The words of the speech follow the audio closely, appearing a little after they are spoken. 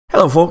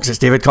Hello folks, it's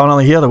David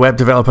Connolly here, the web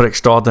developer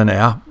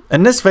extraordinaire.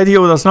 In this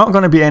video there's not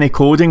going to be any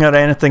coding or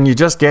anything, you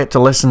just get to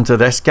listen to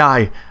this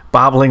guy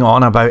babbling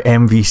on about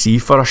MVC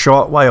for a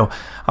short while.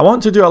 I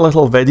want to do a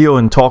little video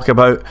and talk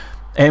about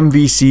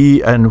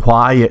MVC and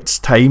why it's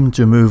time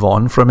to move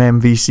on from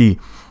MVC.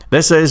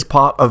 This is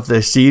part of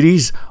the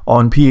series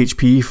on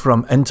PHP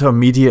from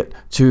intermediate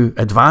to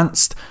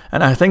advanced,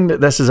 and I think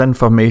that this is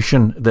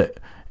information that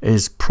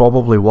is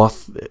probably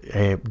worth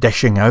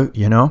dishing out,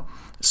 you know.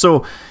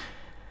 So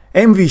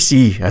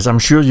MVC, as I'm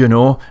sure you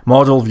know,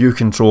 model view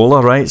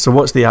controller, right? So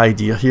what's the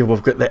idea here?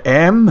 We've got the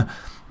M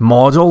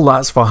model,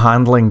 that's for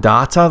handling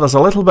data. There's a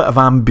little bit of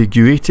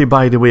ambiguity,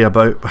 by the way,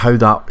 about how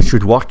that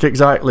should work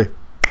exactly.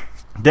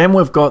 Then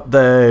we've got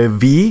the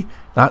V,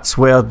 that's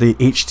where the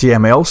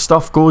HTML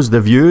stuff goes,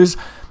 the views.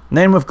 And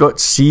then we've got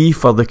C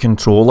for the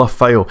controller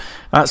file.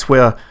 That's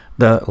where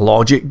the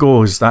logic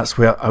goes. That's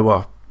where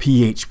our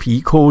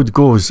PHP code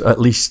goes, at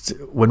least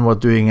when we're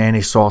doing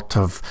any sort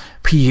of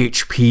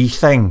PHP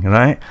thing,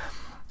 right?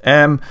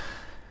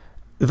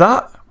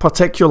 That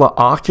particular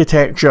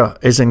architecture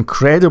is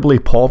incredibly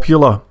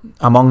popular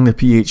among the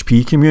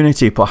PHP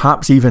community,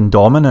 perhaps even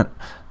dominant,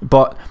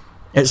 but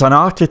it's an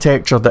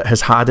architecture that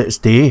has had its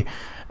day.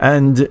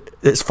 And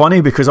it's funny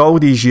because all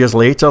these years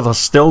later there's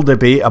still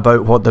debate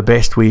about what the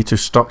best way to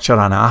structure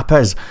an app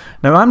is.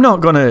 Now, I'm not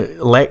going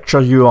to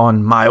lecture you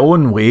on my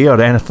own way or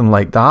anything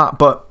like that,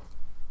 but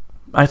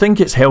I think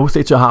it's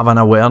healthy to have an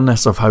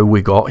awareness of how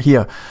we got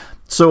here.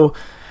 So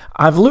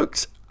I've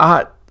looked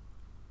at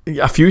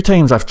a few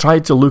times, I've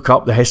tried to look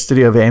up the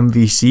history of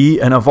MVC,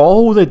 and of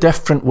all the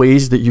different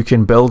ways that you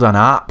can build an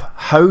app,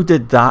 how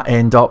did that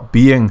end up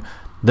being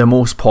the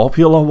most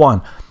popular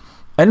one?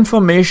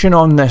 Information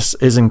on this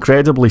is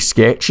incredibly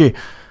sketchy,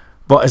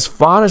 but as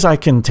far as I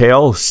can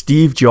tell,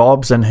 Steve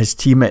Jobs and his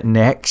team at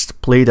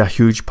Next played a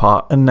huge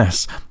part in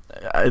this.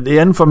 The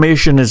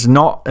information is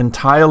not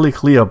entirely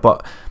clear,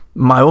 but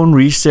my own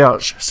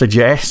research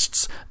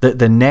suggests that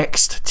the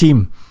Next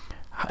team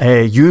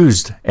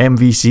used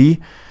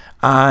MVC,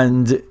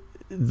 and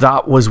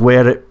that was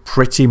where it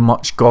pretty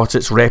much got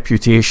its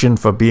reputation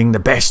for being the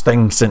best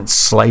thing since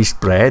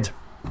sliced bread.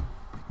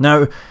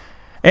 Now,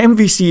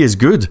 MVC is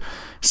good,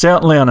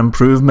 certainly an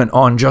improvement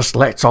on just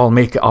let's all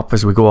make it up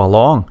as we go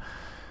along.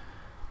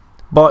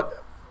 But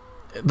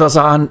there's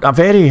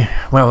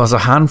there's a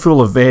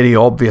handful of very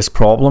obvious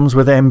problems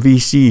with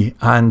MVC,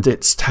 and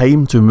it's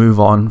time to move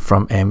on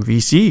from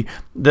MVC.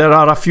 There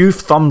are a few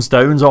thumbs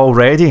downs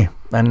already,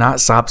 and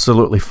that's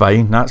absolutely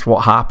fine. That's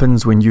what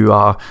happens when you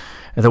are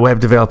the web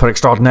developer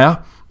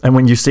extraordinaire and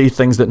when you say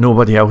things that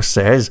nobody else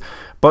says.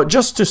 But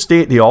just to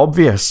state the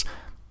obvious,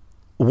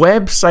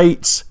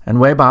 websites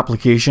and web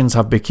applications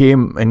have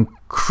become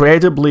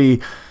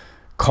incredibly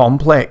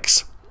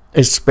complex,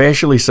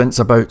 especially since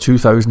about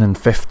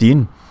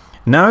 2015.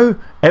 Now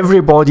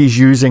everybody's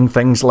using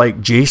things like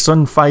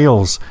JSON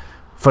files,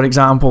 for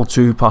example,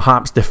 to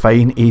perhaps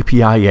define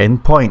API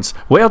endpoints.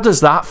 Where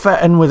does that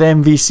fit in with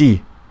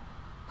MVC?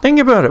 Think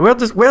about it. Where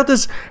does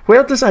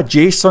a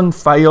JSON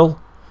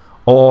file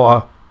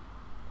or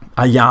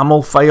a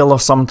YAML file or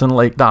something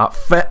like that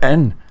fit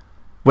in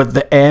with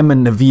the M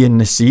and the V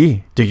and the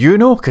C? Do you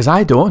know? Because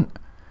I don't.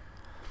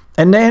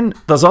 And then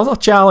there's other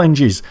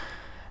challenges.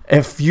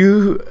 If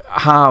you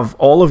have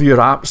all of your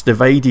apps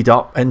divided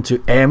up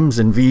into M's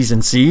and V's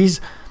and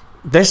C's,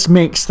 this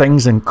makes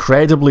things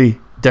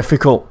incredibly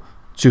difficult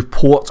to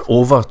port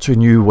over to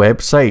new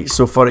websites.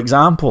 So for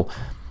example,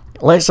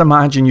 let's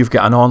imagine you've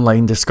got an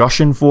online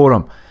discussion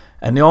forum,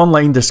 and the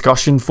online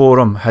discussion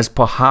forum has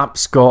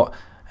perhaps got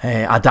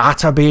a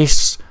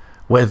database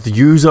with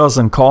users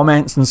and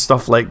comments and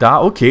stuff like that.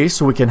 Okay,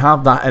 so we can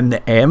have that in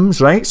the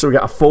M's, right? So we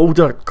got a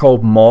folder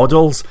called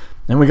models,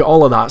 and we got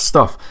all of that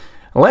stuff.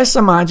 Let's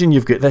imagine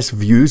you've got this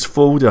views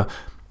folder,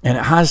 and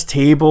it has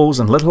tables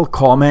and little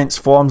comments,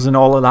 forms and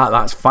all of that.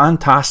 That's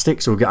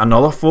fantastic. So we've got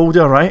another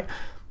folder, right?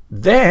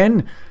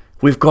 Then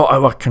we've got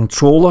our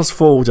controllers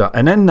folder,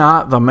 and in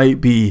that there might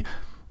be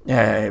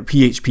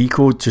PHP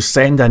code to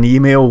send an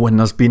email when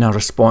there's been a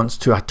response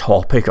to a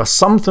topic or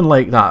something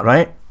like that,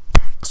 right?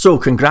 So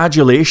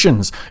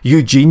congratulations,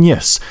 you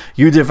genius.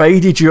 You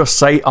divided your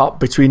site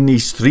up between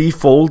these three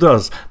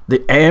folders,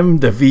 the M,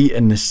 the V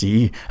and the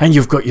C, and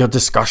you've got your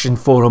discussion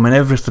forum and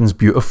everything's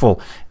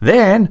beautiful.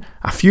 Then,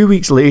 a few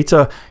weeks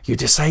later, you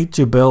decide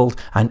to build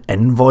an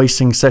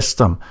invoicing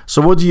system.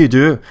 So what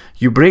do?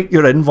 You break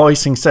your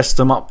invoicing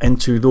system up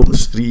into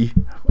those three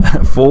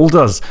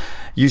folders.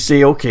 You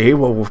say, okay,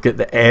 well, we've got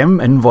the M,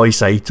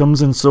 invoice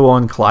items and so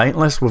on, client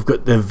list. We've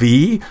got the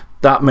V,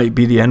 that might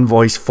be the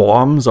invoice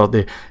forms or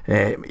the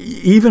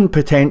even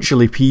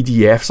potentially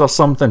PDFs or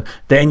something.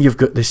 Then you've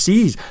got the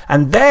C's,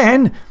 and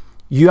then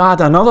you add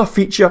another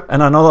feature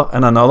and another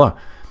and another.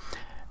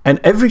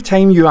 And every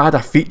time you add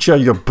a feature,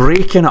 you're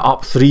breaking it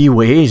up three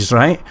ways,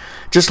 right?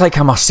 Just like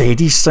a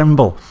Mercedes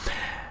symbol.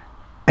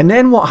 And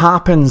then what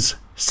happens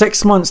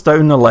 6 months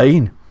down the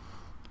line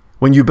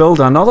when you build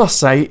another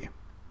site,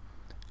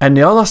 and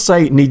the other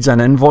site needs an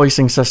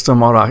invoicing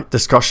system or a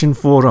discussion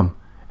forum,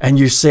 and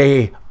you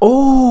say,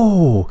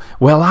 oh,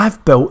 well,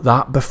 I've built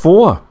that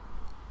before.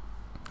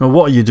 Well,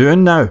 what are you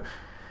doing now?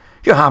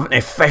 You're having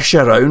to fish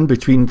around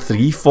between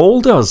 3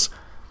 folders.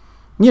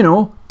 You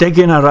know,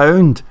 digging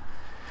around.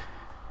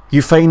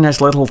 You find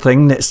this little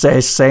thing that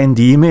says send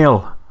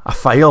email, a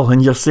file,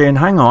 and you're saying,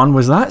 hang on,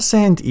 was that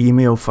send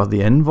email for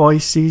the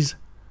invoices?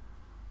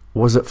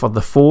 Was it for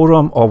the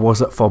forum, or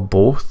was it for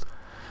both?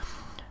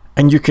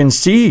 And you can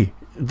see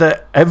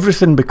that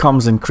everything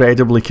becomes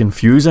incredibly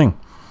confusing.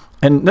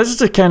 And this is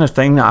the kind of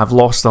thing that I've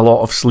lost a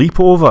lot of sleep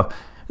over.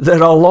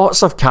 There are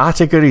lots of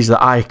categories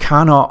that I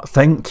cannot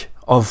think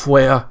of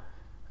where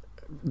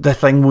the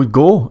thing would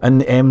go in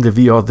the M, the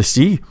V, or the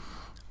C.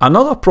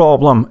 Another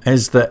problem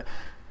is that,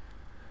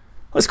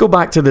 let's go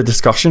back to the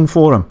discussion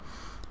forum.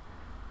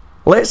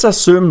 Let's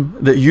assume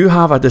that you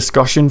have a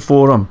discussion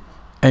forum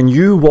and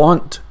you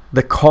want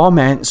the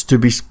comments to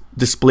be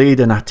displayed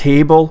in a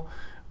table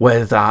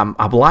with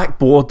a black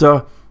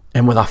border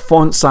and with a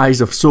font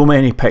size of so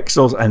many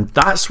pixels, and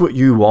that's what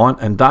you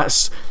want, and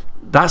that's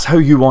how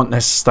you want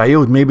this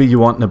styled. Maybe you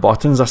want the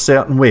buttons a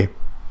certain way,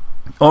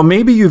 or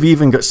maybe you've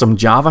even got some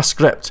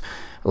JavaScript,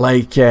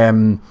 like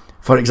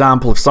for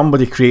example, if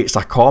somebody creates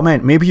a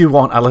comment, maybe you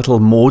want a little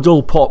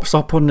modal pops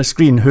up on the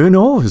screen. Who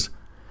knows?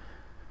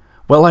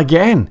 Well,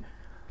 again,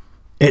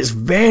 it's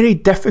very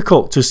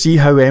difficult to see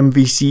how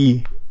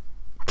MVC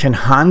can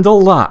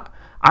handle that.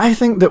 I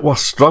think that we're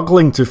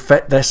struggling to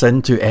fit this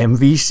into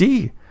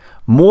MVC.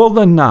 More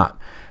than that,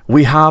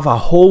 we have a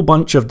whole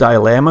bunch of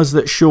dilemmas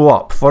that show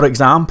up. For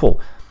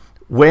example,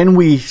 when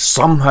we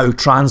somehow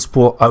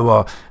transport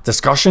our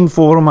discussion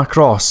forum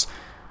across,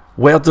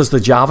 where does the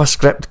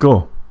JavaScript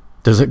go?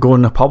 Does it go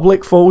in the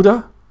public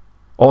folder?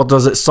 Or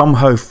does it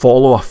somehow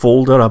follow a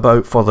folder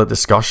about for the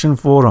discussion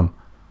forum?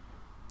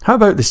 How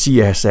about the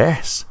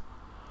CSS?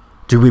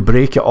 Do we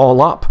break it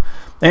all up?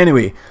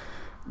 Anyway,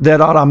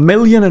 there are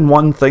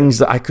 1,000,001 things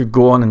that I could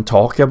go on and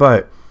talk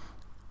about,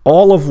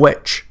 all of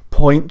which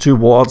point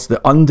towards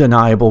the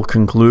undeniable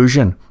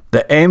conclusion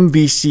that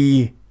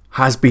MVC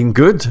has been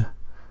good.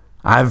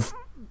 I've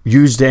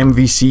used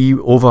MVC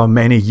over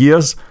many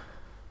years,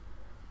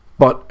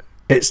 but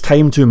it's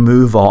time to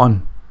move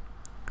on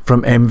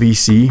from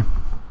MVC.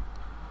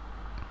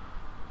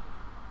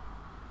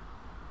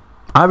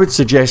 I would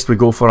suggest we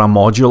go for a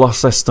modular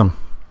system.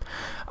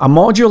 A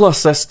modular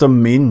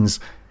system means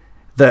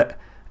that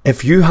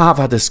if you have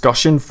a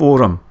discussion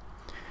forum,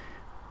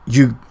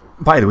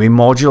 by the way,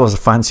 modular is a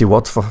fancy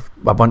word for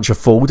a bunch of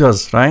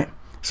folders, right?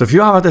 So if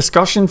you have a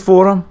discussion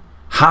forum,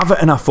 have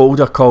it in a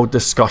folder called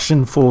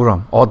discussion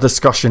forum or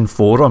discussion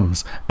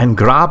forums, and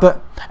grab it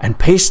and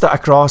paste it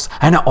across,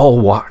 and it all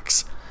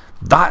works.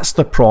 That's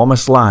the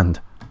promised land,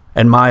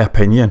 in my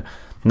opinion.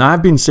 Now,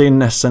 I've been saying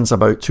this since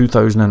about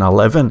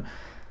 2011,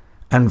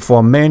 and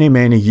for many,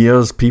 many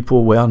years,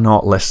 people were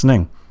not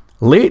listening.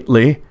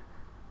 Lately,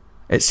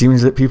 it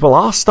seems that people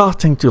are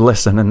starting to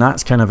listen, and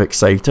that's kind of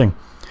exciting.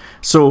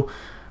 So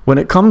when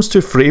it comes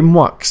to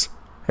frameworks,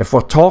 if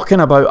we're talking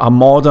about a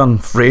modern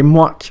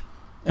framework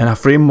and a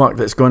framework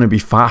that's going to be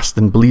fast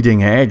and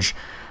bleeding edge,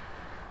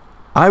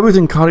 I would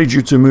encourage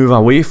you to move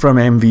away from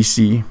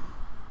MVC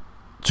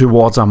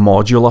towards a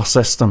modular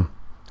system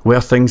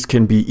where things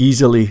can be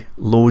easily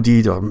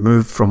loaded or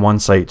moved from one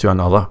site to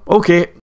another. Okay.